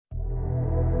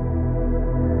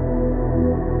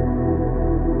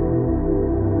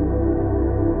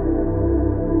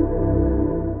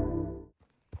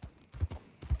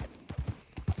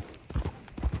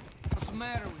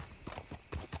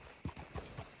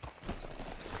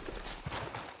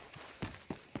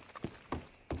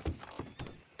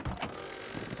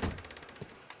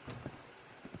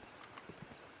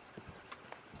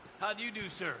How do you do,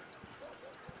 sir?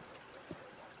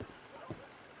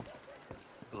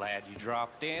 Glad you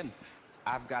dropped in.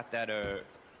 I've got that,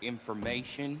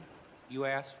 information you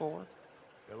asked for.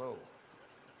 Hello.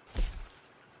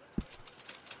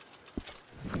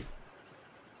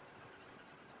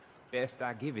 Best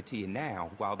I give it to you now,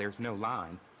 while there's no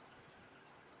line.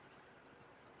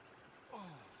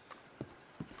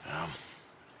 I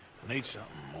need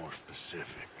something more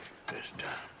specific this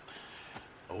time.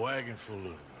 A wagon full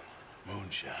of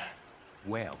moonshine.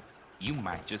 Well, you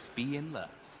might just be in luck.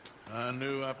 I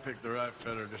knew I picked the right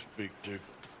fella to speak to.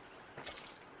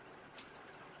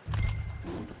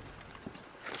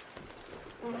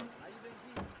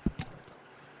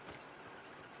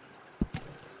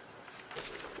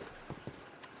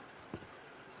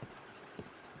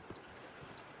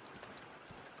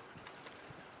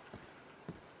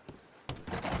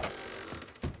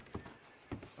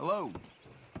 Hello.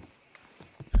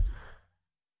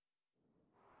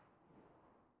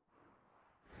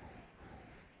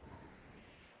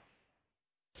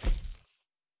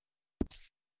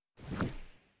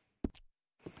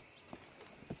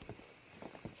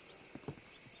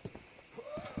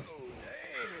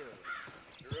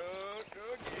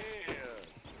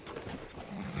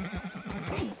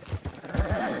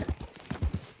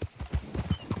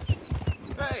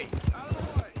 Hey, out of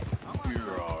the way.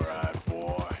 You're all right,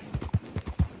 boy.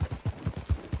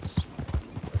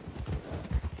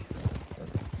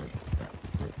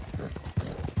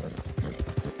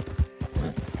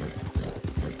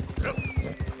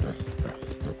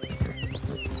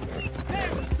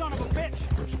 There's the son of a bitch!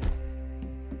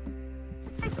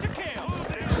 To kill!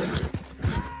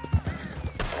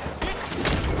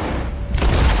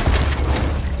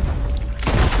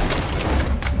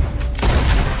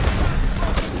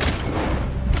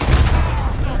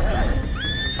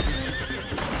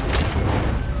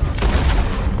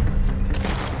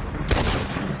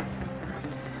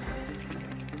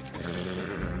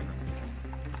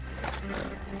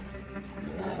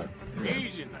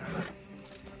 Easy now.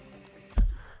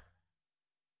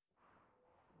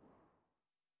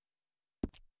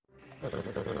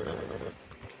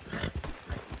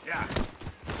 Yeah.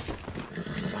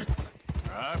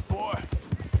 All right, boy.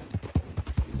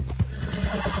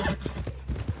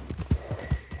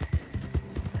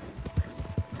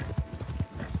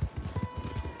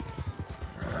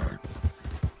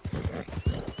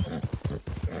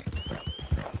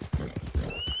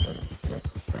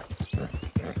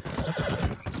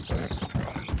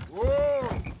 Whoa!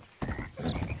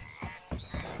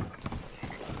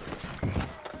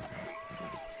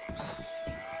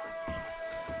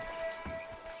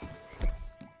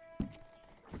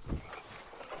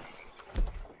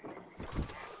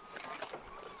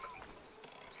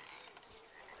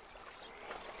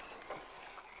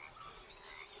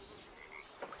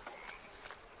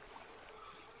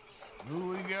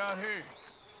 Who we got here?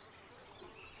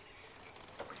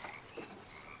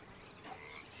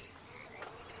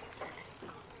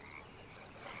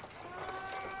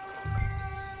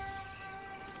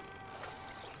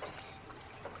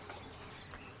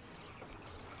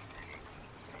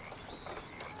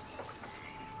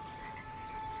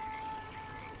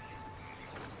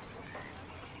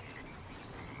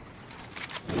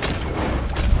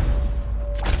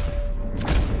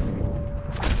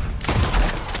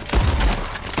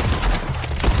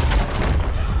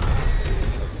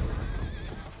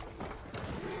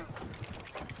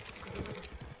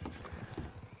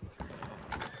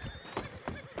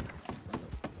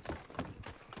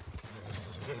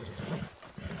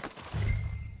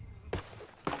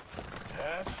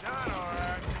 That's shine, all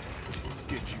right. Let's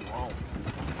get you home.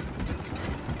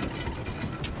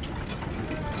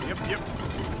 Yep.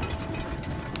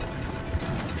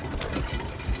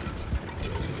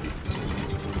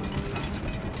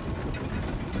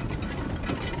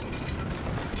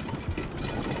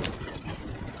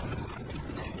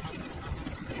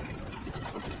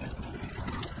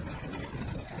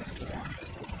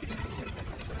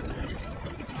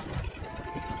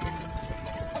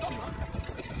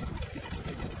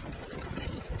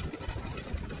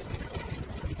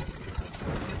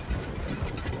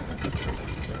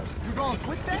 You gonna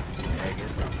quit that?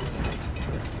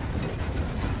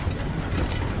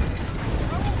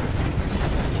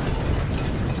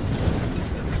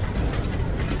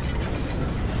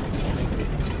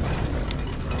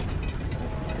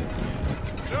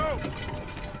 So,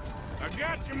 I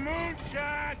got your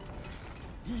moonshine.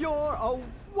 You're a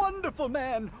wonderful,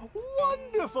 man.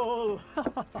 Wonderful.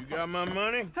 You got my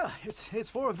money? It's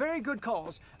for a very good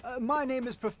cause. My name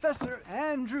is Professor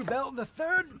Andrew Bell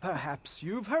III. Perhaps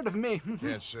you've heard of me.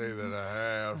 Can't say that I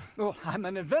have. Oh, I'm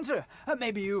an inventor.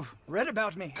 Maybe you've read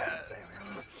about me.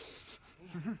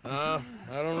 I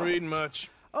don't read much.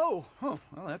 Oh, well,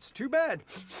 that's too bad.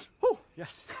 Oh,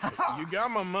 yes. You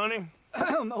got my money?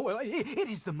 Oh, well, it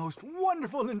is the most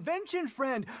wonderful invention,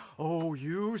 friend. Oh,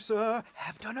 you, sir,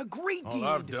 have done a great deed.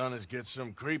 All I've done is get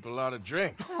some creep a lot of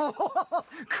drink.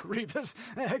 Creepers.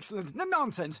 Excellent. No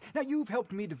nonsense. Now, you've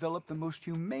helped me develop the most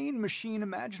humane machine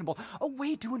imaginable. A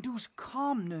way to induce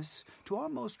calmness to our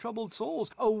most troubled souls.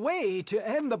 A way to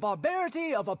end the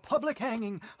barbarity of a public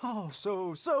hanging. Oh,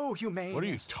 so humane. What are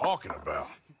you talking about?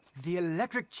 The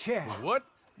electric chair. What?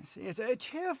 See, it's a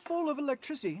chair full of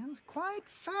electricity. It's quite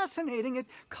fascinating. It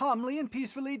calmly and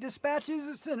peacefully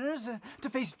dispatches sinners to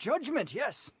face judgment.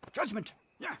 Yes, judgment.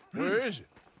 Yeah. Where is it?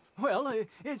 Well,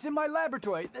 it's in my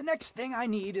laboratory. The next thing I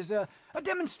need is a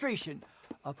demonstration.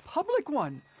 A public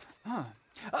one.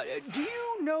 Do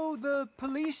you know the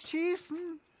police chief?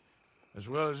 As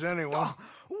well as anyone. Oh,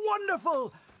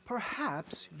 wonderful!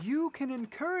 Perhaps you can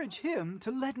encourage him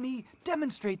to let me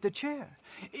demonstrate the chair.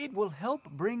 It will help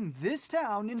bring this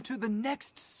town into the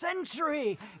next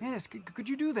century. Yes, could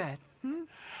you do that?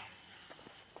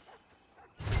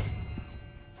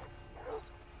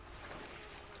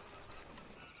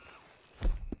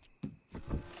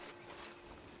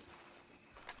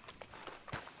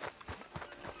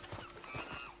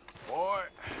 Boy.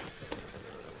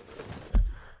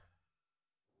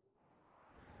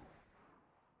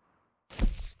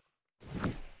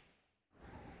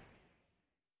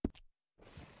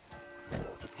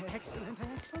 Excellent,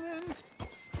 excellent.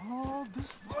 Oh,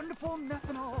 this wonderful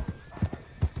methanol.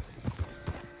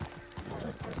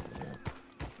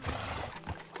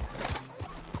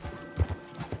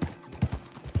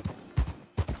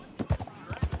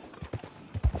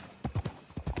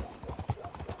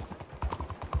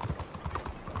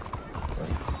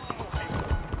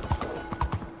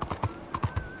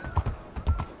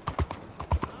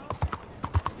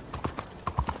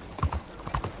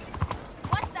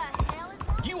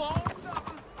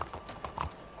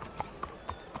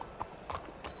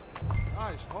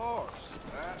 Nice horse.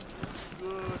 That's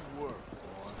good work,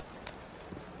 boy.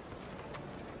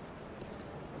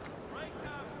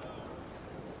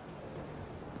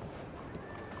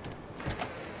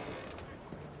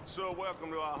 So,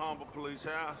 welcome to our humble police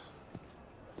house.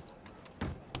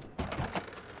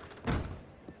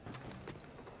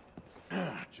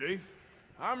 Chief,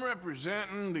 I'm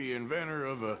representing the inventor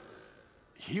of a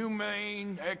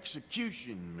humane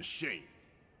execution machine.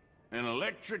 An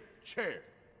electric chair.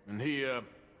 And he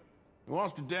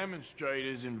wants to demonstrate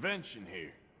his invention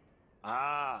here.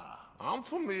 Ah, I'm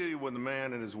familiar with the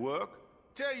man and his work.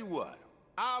 Tell you what,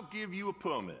 I'll give you a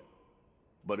permit.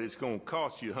 But it's gonna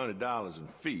cost you $100 in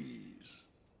fees.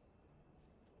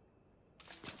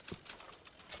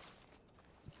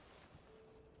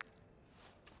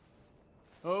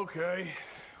 Okay,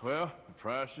 well, the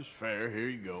price is fair. Here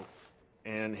you go.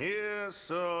 And here,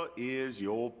 sir, is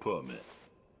your permit.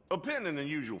 Pending the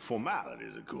usual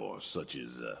formalities, of course, such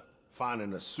as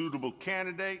finding a suitable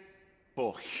candidate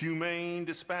for humane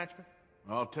dispatchment.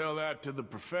 I'll tell that to the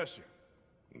professor.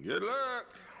 Good luck.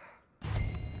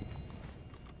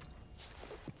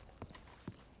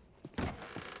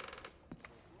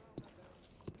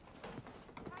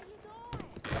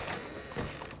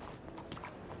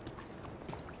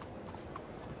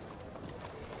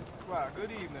 Why,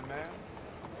 good evening, ma'am.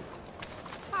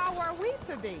 How are we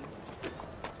today?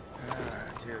 I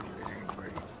tell you, it ain't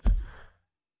great.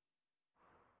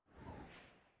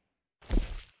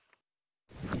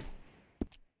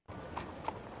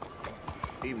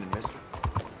 Evening, mister.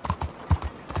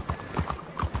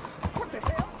 What the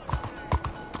hell?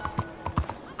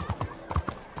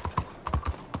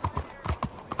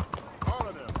 All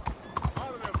of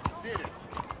them did it.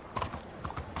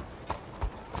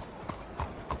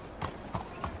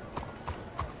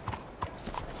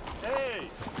 Hey,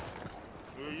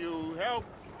 will you help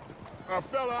a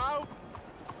fella out?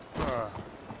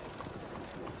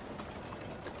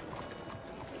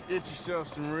 Get yourself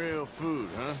some real food,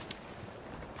 huh?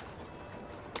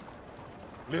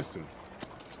 Listen,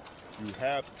 you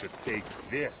have to take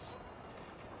this.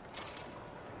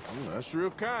 That's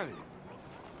real kind of you.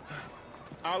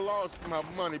 I lost my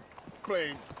money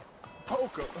playing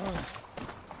poker.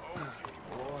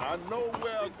 I know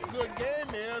where a good game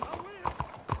is.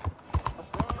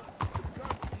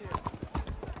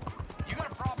 You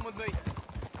got a problem with me?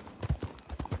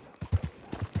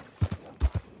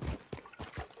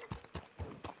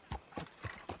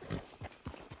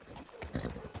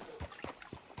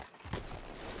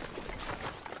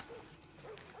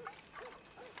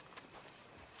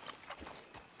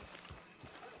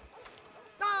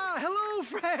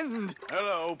 friend!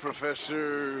 Hello,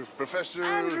 Professor...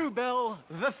 Andrew Bell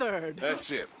III.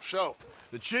 That's it. So,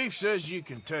 The chief says you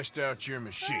can test out your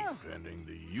machine, pending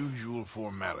the usual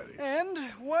formalities. And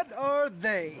what are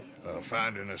they?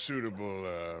 Finding a suitable,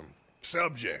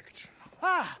 subject.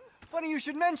 Ah, funny you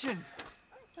should mention.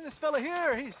 This fella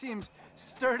here, he seems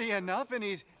sturdy enough and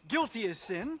he's guilty as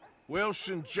sin.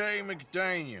 Wilson J.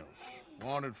 McDaniels,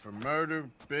 wanted for murder,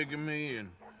 bigamy,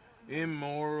 and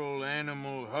immoral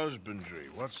animal husbandry.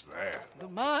 What's that? The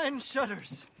mind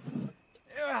shudders.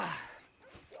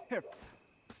 Here,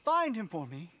 find him for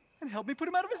me and help me put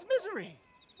him out of his misery.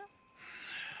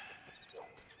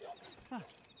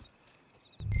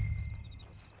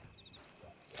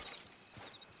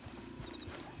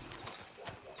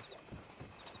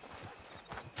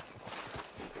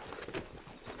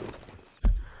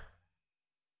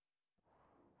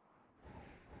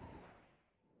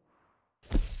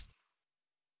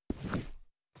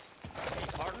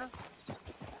 Partner?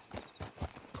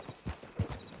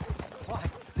 Why,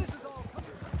 this is all...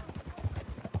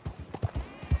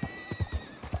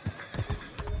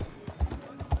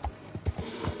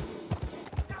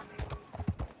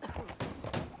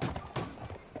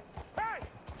 Hey!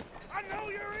 I know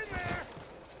you're in there!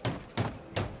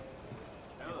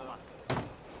 Hello.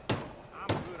 I'm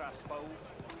good, I suppose.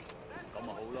 Come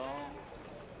on, hold on.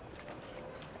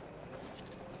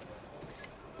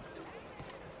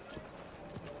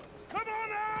 Come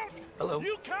on out! Hello?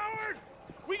 You coward!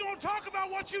 We gonna talk about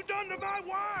what you done to my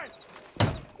wife!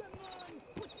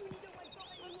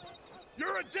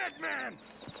 You're a dead man!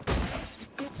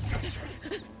 I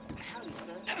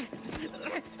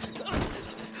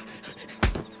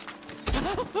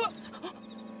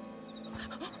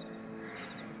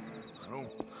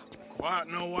don't quite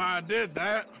know why I did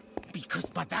that. Because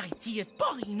barbarity is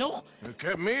boring, no? It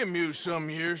kept me amused some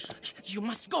years. You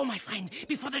must go, my friend,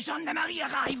 before the gendarmerie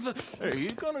arrive. Hey,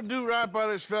 you gonna do right by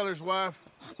this feller's wife?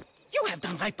 You have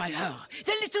done right by her.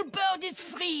 The little bird is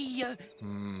free.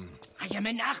 I am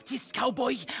an artist,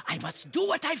 cowboy. I must do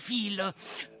what I feel.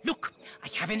 Look, I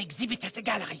have an exhibit at the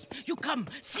gallery. You come,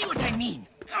 see what I mean.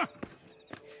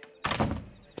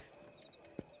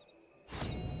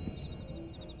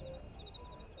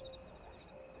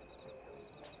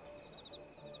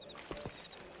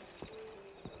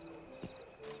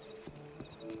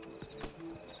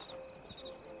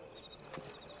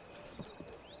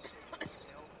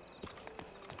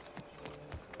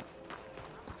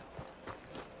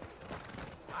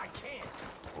 I can't.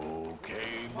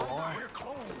 Okay, boy. We're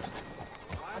closed.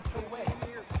 Out of the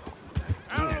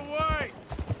way!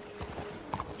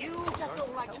 You just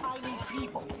look like Chinese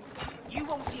people. You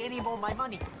won't see any more of my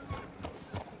money.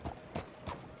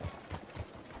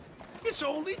 It's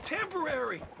only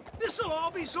temporary. This'll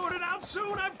all be sorted out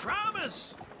soon, I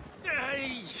promise.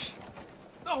 Hey,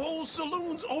 the whole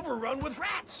saloon's overrun with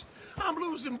rats. I'm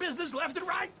losing business left and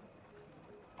right.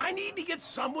 I need to get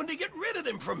someone to get rid of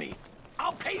them from me.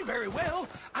 I'll pay very well.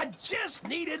 I just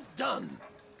need it done.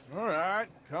 All right,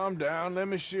 calm down. Let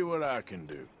me see what I can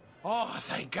do. Oh,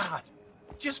 thank God.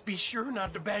 Just be sure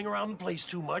not to bang around the place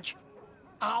too much.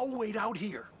 I'll wait out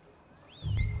here.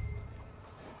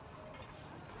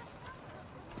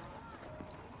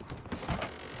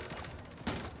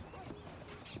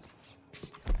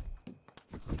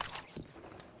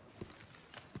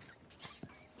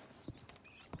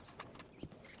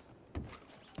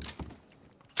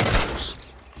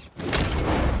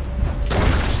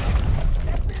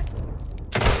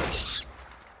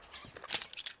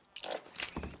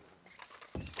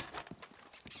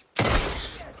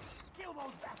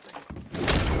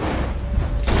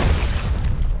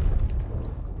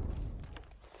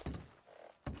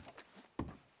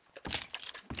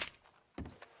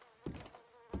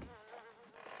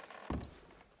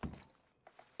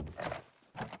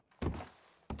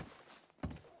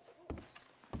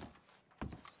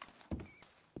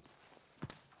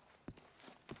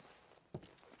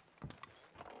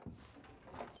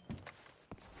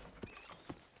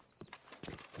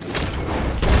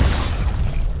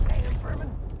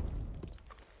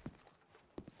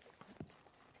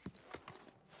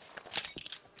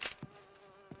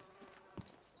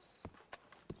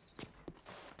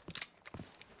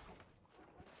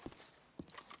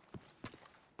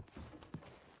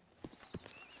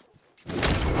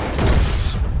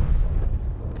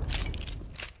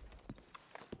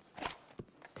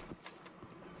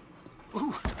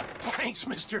 Ooh, thanks,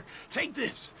 mister. Take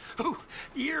this. Ooh,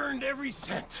 you earned every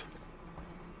cent.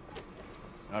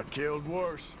 I killed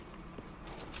worse.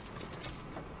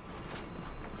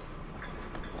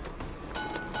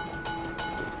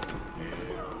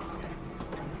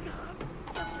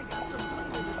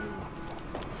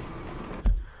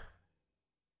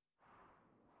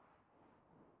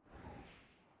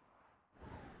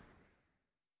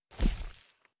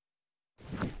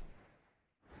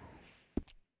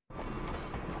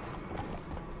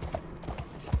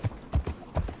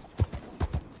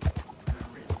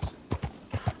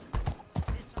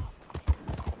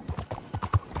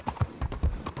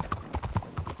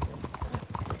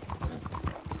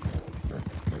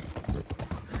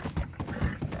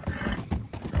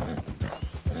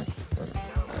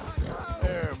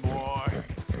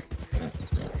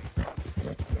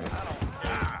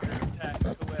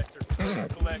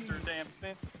 collector a damn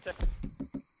census taker.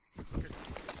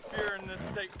 If you're in this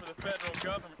state for the federal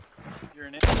government, you're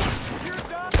an idiot. You're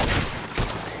done!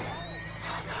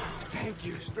 Thank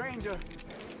you, stranger.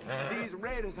 These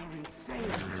raiders are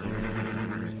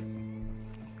insane.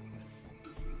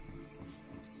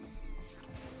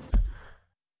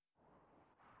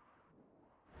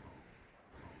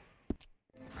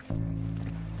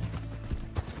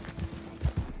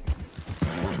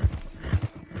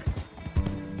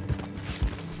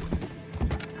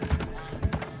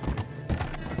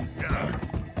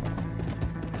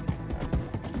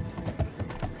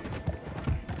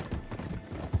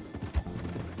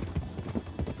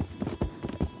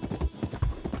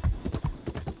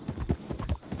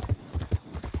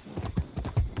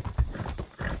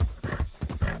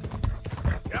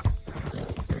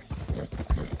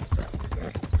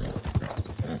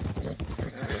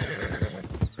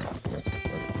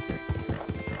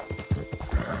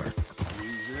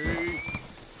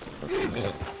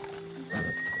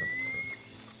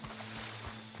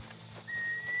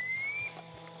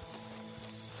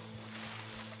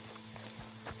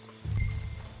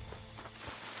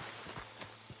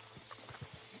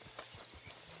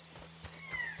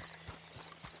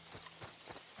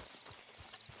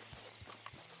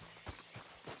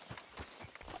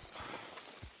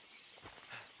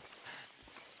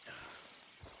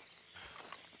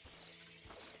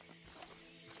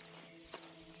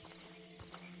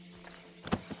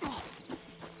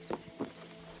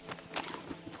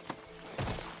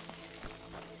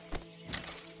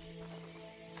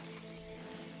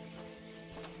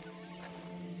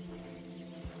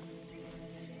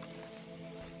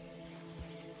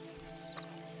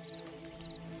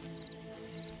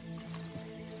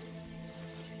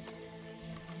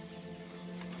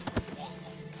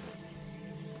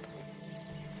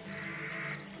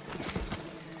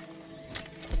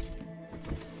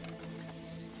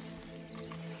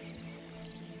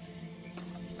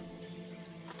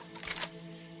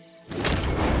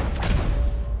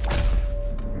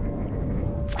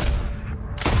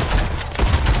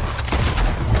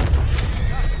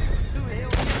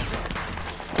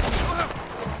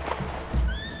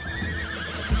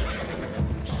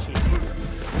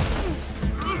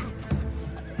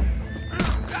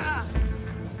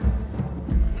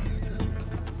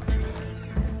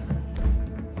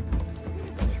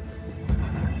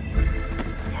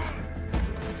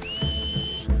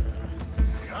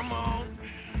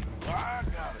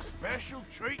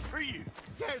 Treat for you.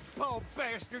 That's Paul,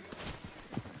 bastard.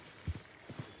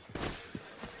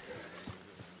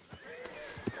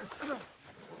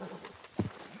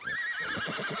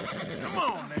 Come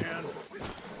on, man.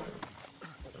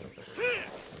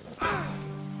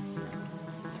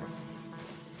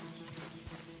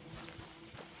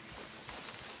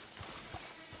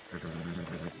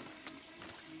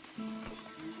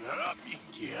 Up you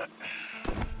get.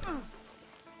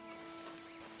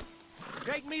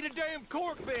 Take me to damn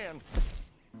court, then.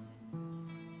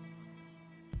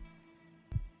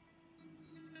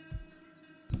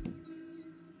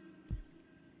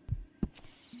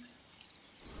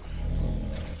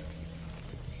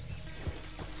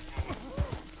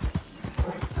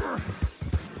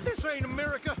 This ain't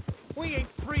America. We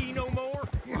ain't free no more.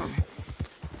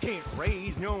 Can't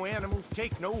raise no animals,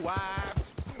 take no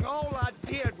wives. All I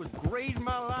did was graze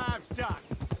my livestock.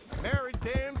 Married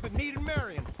them that needed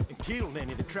marrying, and killed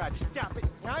any that tried to stop it.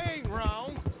 I ain't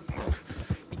wrong.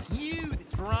 It's you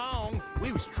that's wrong.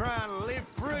 We was trying to live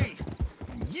free.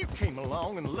 And you came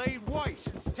along and laid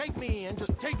waste. Take me in,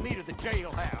 just take me to the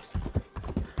jailhouse.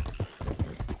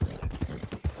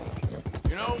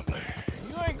 You know,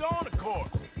 you ain't going to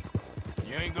court.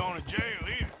 You ain't going to jail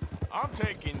either. I'm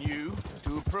taking you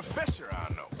to a professor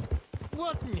I know.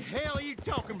 What in hell are you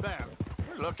talking about?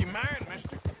 You're a lucky man,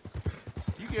 mister.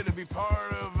 You get to be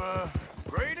part of a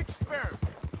great experiment.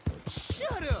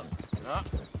 Shut up! Huh?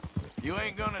 You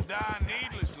ain't gonna die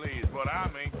needlessly is what I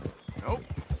mean. Nope.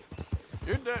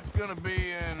 Your death's gonna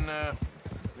be an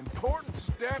important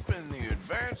step in the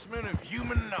advancement of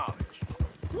human knowledge.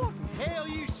 What the hell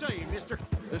you saying, mister?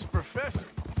 This professor,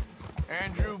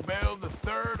 Andrew Bell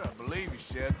III, I believe he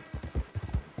said.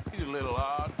 He's a little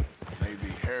odd, maybe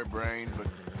harebrained, but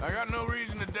I got no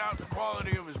reason to doubt the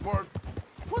quality of his work.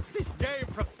 What's this damn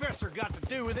professor got to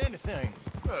do with anything?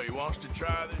 Well, he wants to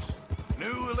try this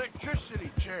new electricity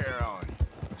chair on you,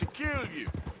 to kill you,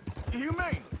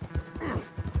 humanely.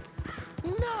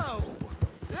 No!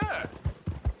 Yeah.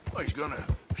 Well, he's gonna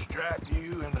strap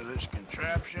you into this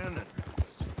contraption and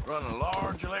run a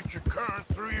large electric current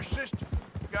through your system.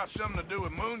 Got something to do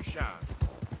with moonshine.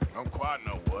 Don't quite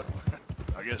know what.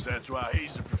 I I guess that's why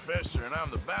he's the professor and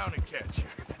I'm the bounty catcher.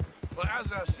 Well,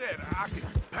 as I said, I can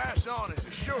pass on his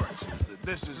assurances that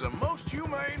this is a most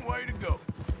humane way to go.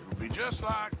 It'll be just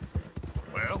like,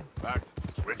 well, like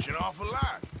switching off a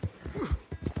light.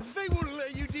 They wouldn't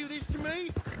let you do this to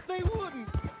me. They wouldn't.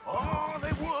 Oh,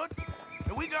 they would.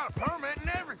 And we got a permit and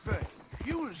everything.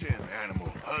 You was in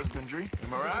animal husbandry,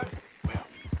 am I right? Well,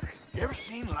 you ever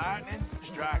seen lightning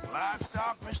strike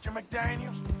livestock, Mr.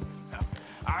 McDaniels? Now,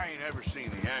 I ain't ever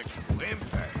seen the actual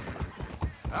impact.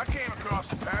 I came across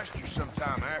the pasture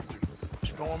sometime after. The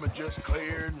storm had just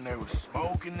cleared and there was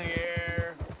smoke in the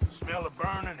air, smell of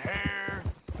burning hair.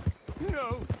 You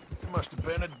know, There must have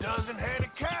been a dozen head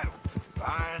of cattle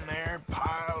lying there,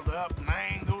 piled up,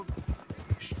 mangled.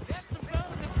 That's the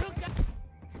fellow that took us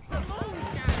the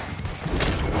moonshine.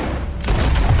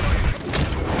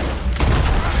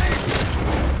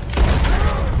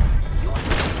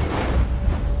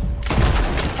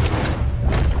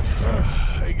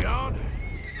 They gone?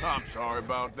 I'm sorry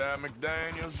about that,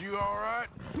 McDaniels. You all right?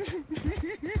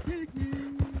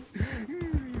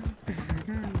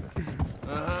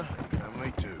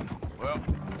 Me too. Well,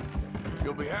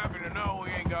 you'll be happy to know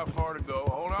we ain't got far to go.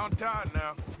 Hold on tight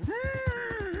now.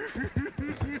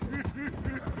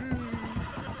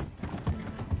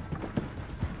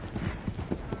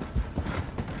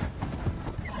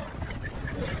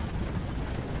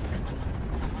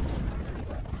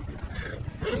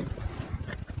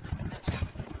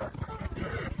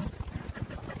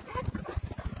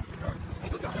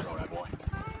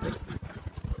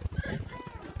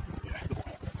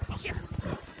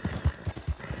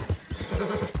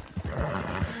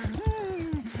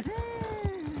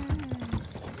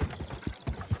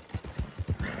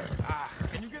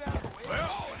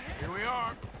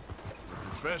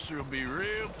 Professor will be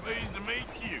real pleased to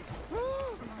meet you.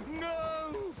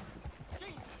 No!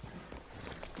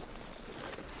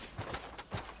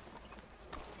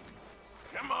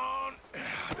 Come on.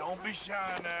 Don't be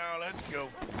shy now. Let's go.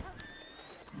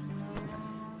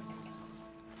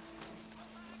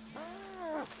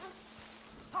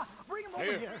 Bring him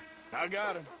over here. I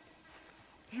got him.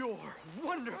 You're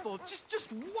wonderful. Just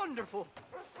wonderful.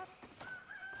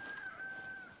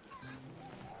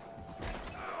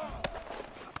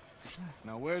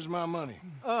 Now, where's my money?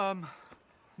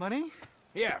 Money?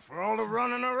 Yeah, for all the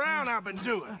running around I've been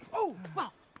doing. Oh,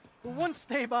 well, once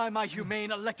they buy my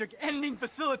humane electric ending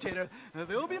facilitator,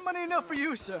 there'll be money enough for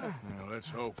you, sir. Well, let's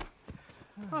hope.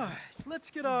 All right, let's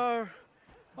get our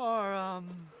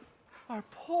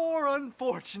poor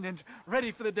unfortunate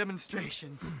ready for the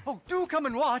demonstration. Oh, do come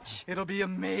and watch. It'll be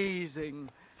amazing.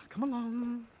 Come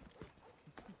along.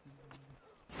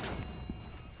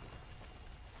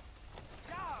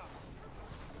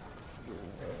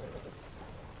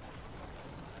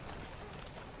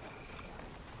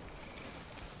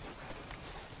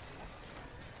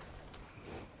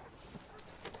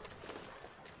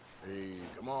 Hey,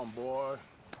 come on, boy.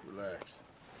 Relax.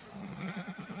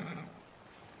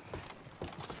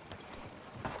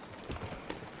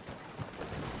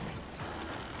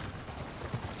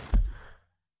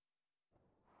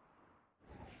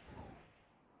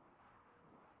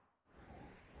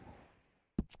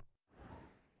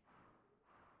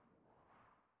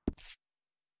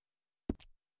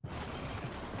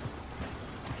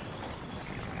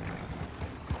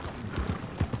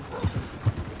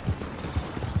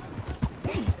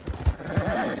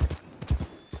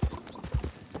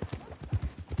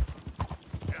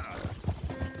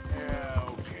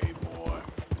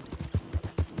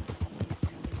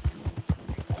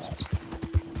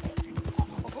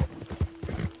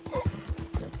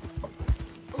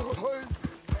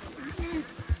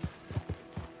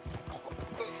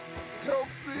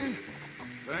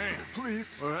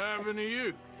 Please. What happened to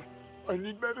you? I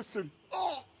need medicine.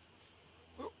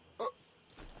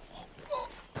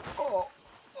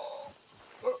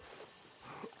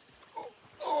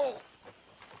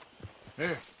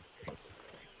 Here.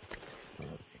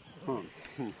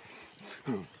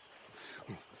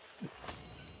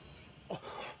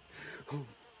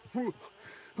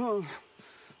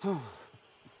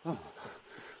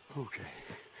 Okay.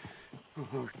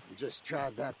 Just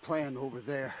tried that plan over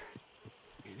there.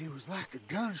 And it was like a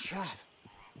gunshot.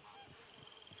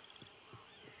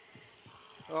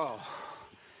 Oh.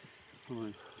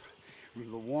 The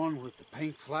one with the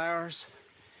pink flowers.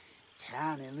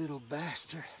 Tiny little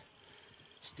bastard.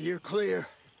 Steer clear.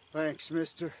 Thanks,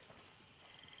 mister.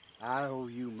 I owe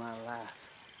you my life.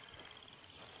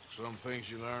 Some things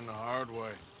you learn the hard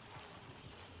way.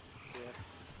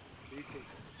 Yeah. You can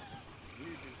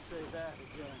say that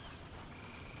again.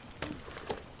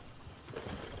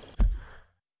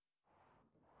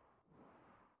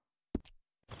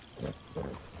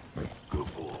 Good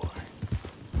boy.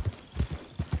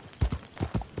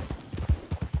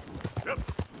 Yep.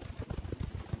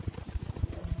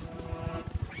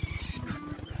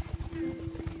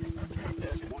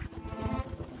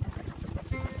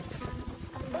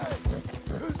 Hey,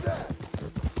 who's that?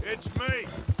 It's me.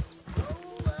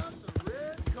 Roll out the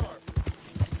red carpet.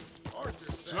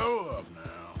 Arthur. Slow up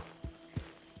now.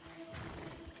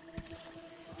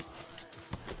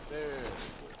 There.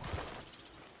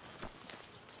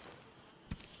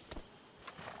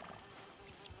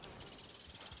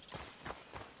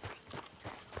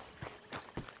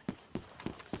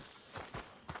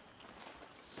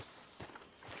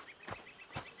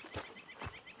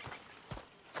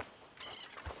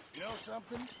 You know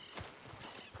something?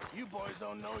 You boys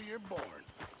don't know you're born.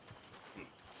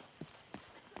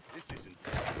 This isn't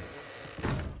bad.